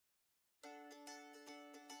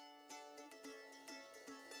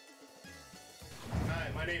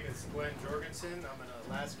My name is Glenn Jorgensen. I'm an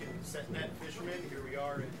Alaskan set net fisherman. Here we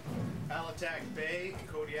are in Allataque Bay in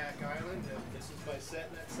Kodiak Island. This is my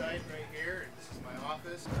set net site right here, and this is my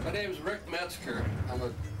office. My name is Rick Metzger. I'm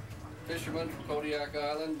a fisherman from Kodiak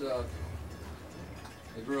Island.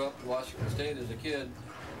 I grew up in Washington State as a kid.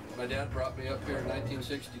 My dad brought me up here in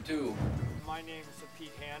 1962. My name is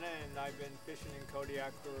Pete Hanna, and I've been fishing in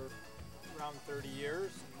Kodiak for around 30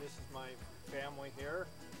 years. And this is my family here.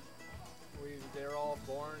 They're all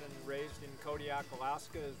born and raised in Kodiak,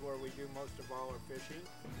 Alaska, is where we do most of all our fishing.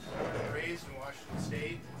 Born and raised in Washington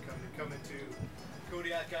State, coming to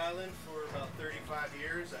Kodiak Island for about 35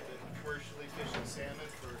 years. I've been commercially fishing salmon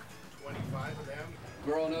for 25 of them.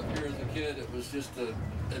 Growing up here as a kid, it was just an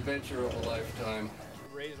adventure of a lifetime.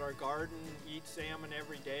 We raise our garden, eat salmon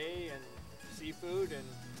every day, and seafood, and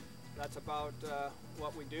that's about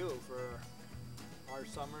what we do for our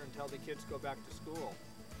summer until the kids go back to school.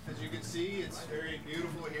 As you can see, it's very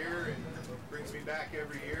beautiful here, and it brings me back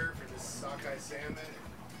every year for this sockeye salmon.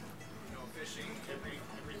 You know, fishing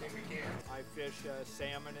everything we can. I fish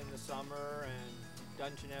salmon in the summer and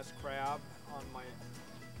Dungeness crab on my.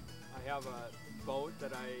 I have a boat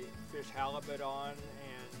that I fish halibut on,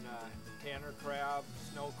 and tanner crab,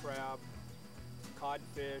 snow crab,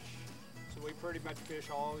 codfish. So we pretty much fish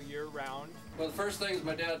all year round. Well, the first things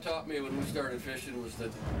my dad taught me when we started fishing was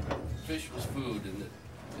that fish was food, and that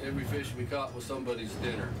every fish we caught was somebody's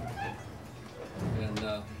dinner. And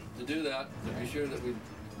to do that, to be sure that we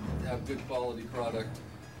have good quality product,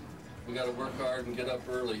 we got to work hard and get up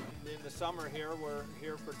early. In the summer here, we're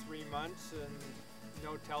here for 3 months, and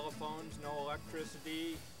no telephones, no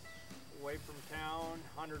electricity, away from town,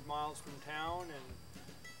 100 miles from town, and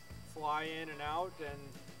fly in and out, and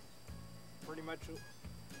pretty much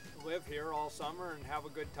live here all summer and have a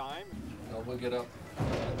good time. We'll get up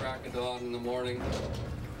at crack of dawn in the morning,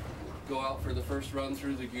 go out for the first run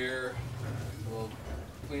through the gear. We'll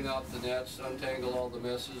clean out the nets, untangle all the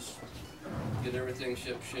messes, get everything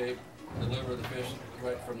ship shape, deliver the fish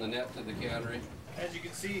right from the net to the cannery. As you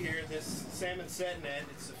can see here, this salmon set net,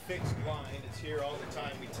 it's a fixed line. It's here all the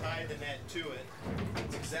time. We tie the net to it.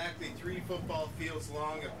 It's exactly 3 football fields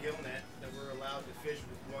long of gill net that we're allowed to fish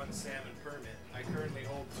with 1 salmon permit. I currently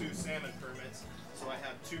hold 2 salmon permits, so I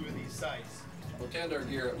have 2 of these sites. We'll tend our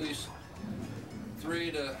gear at least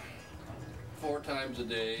 3 to 4 times a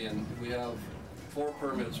day, and we have 4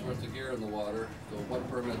 permits worth of gear in the water. So 1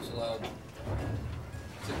 permit's allowed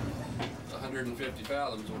 150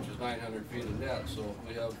 fathoms, which is 900 feet of net. So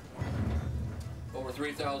we have over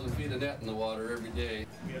 3,000 feet of net in the water every day.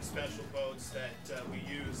 We have special boats that we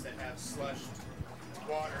use that have slushed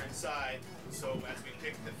water inside. So as we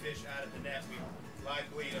pick the fish out of the net, we live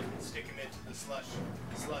bleed them and stick them into the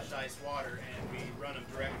slush ice water, and we run them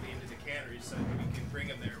directly into the cannery so that we can bring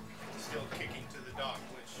them there still kicking to the dock,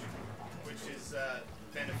 which is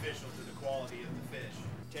beneficial to the quality of the fish.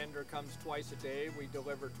 Tender comes twice a day. We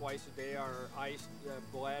deliver twice a day our iced,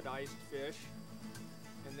 bled iced fish.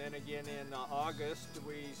 And then again in August,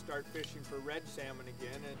 we start fishing for red salmon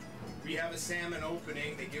again. And we have a salmon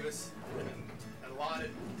opening. They give us a lot of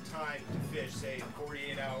time to fish, say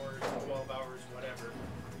 48 hours, 12 hours, whatever.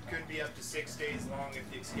 It could be up to 6 days long if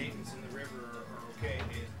the escapements in the river are okay.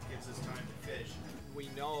 It gives us time to fish. We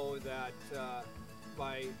know that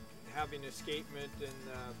by having escapement and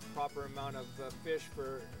the proper amount of fish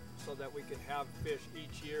so that we can have fish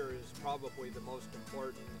each year is probably the most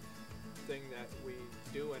important thing that we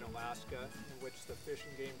do in Alaska, in which the Fish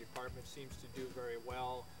and Game Department seems to do very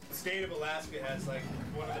well. The state of Alaska has like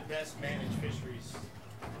one of the best managed fisheries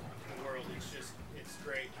in the world. It's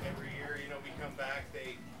great. Every year, you know, we come back,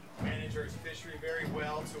 they manage our fishery very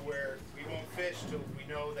well to where we won't fish till we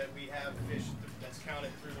know that we have fish that's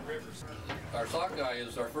counted through the rivers. Our sockeye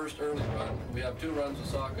is our first early run. We have 2 runs of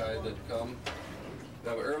sockeye that come. We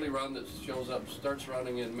have an early run that starts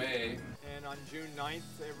running in May. And on June 9th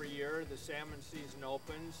every year, the salmon season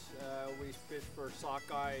opens. We fish for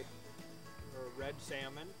sockeye or red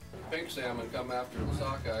salmon. Pink salmon come after the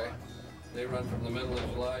sockeye. They run from the middle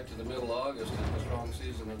of July to the middle of August. It's a strong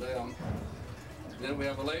season of them. Then we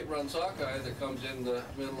have a late run sockeye that comes in the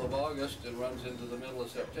middle of August and runs into the middle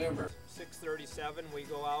of September. 6:37 we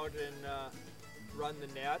go out and run the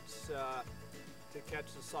nets to catch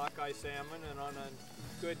the sockeye salmon, and on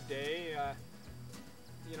a good day,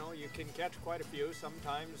 you know, you can catch quite a few,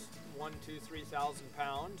 sometimes 1,000, 2,000, 3,000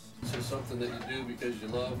 pounds. This is something that you do because you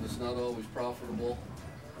love. It's not always profitable.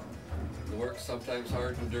 The work's sometimes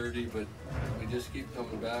hard and dirty, but we just keep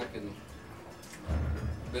coming back, and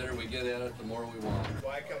the better we get at it, the more we want. So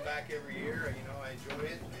I come back every year, you know, I enjoy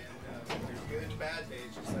it, and there's good and bad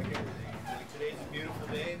days, just like everything. Like today's a beautiful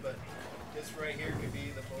day, but this right here could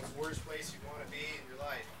be the most worst place you want to be in your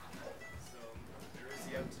life. So there is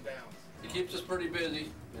the ups and downs. It keeps us pretty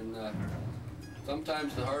busy, and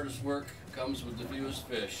sometimes the hardest work comes with the fewest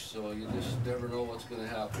fish, so you just never know what's going to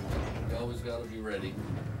happen. You always got to be ready.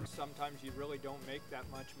 Sometimes you really don't make that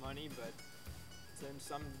much money, but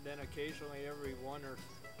then occasionally every one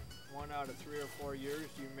out of 3 or 4 years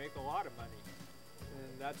you make a lot of money,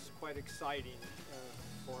 and that's quite exciting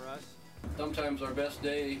for us. Sometimes our best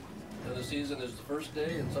day of the season is the first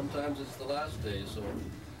day, and sometimes it's the last day, so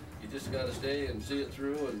you just got to stay and see it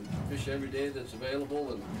through and fish every day that's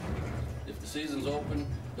available, and if the season's open,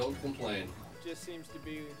 don't complain. It just seems to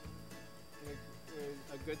be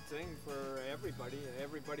a good thing for everybody, and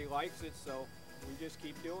everybody likes it, so we just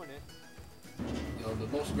keep doing it. You know, the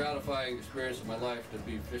most gratifying experience of my life to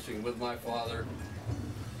be fishing with my father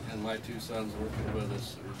and my 2 sons working with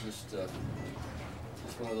us. It was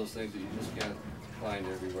just one of those things that you just can't find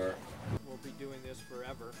everywhere. We'll be doing this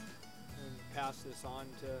forever and pass this on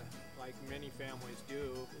to, like many families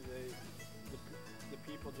do.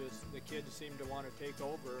 The kids seem to want to take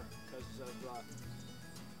over because of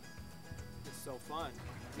it's so fun.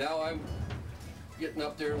 Now I'm getting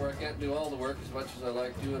up there where I can't do all the work as much as I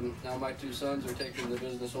like to, and now my 2 sons are taking the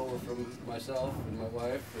business over from myself and my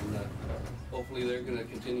wife, and hopefully they're going to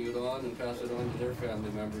continue it on and pass it on to their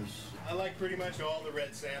family members. I like pretty much all the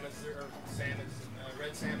red salmons.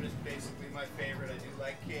 Red salmon is basically my favorite. I do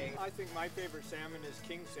like king. I think my favorite salmon is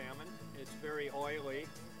king salmon. It's very oily.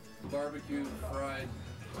 Barbecue, fried,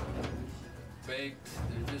 baked,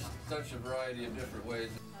 there's just such a variety of different ways.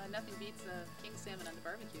 Nothing beats king salmon on the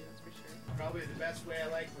barbecue, that's for sure. Probably the best way I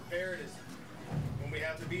like prepared is when we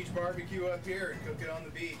have the beach barbecue up here and cook it on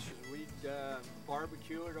the beach. We'd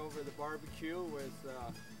barbecue it over the barbecue with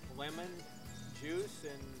lemon juice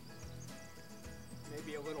and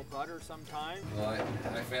maybe a little butter sometime. Well,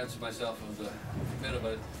 I fancy myself as a bit of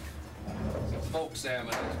a smoked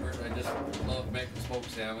salmon expert. I just love making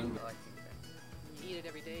smoked salmon. I like king salmon. When you eat it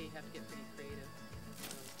every day, you have to get pretty creative.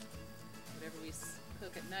 So whatever we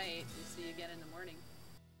cook at night, we see again in the morning.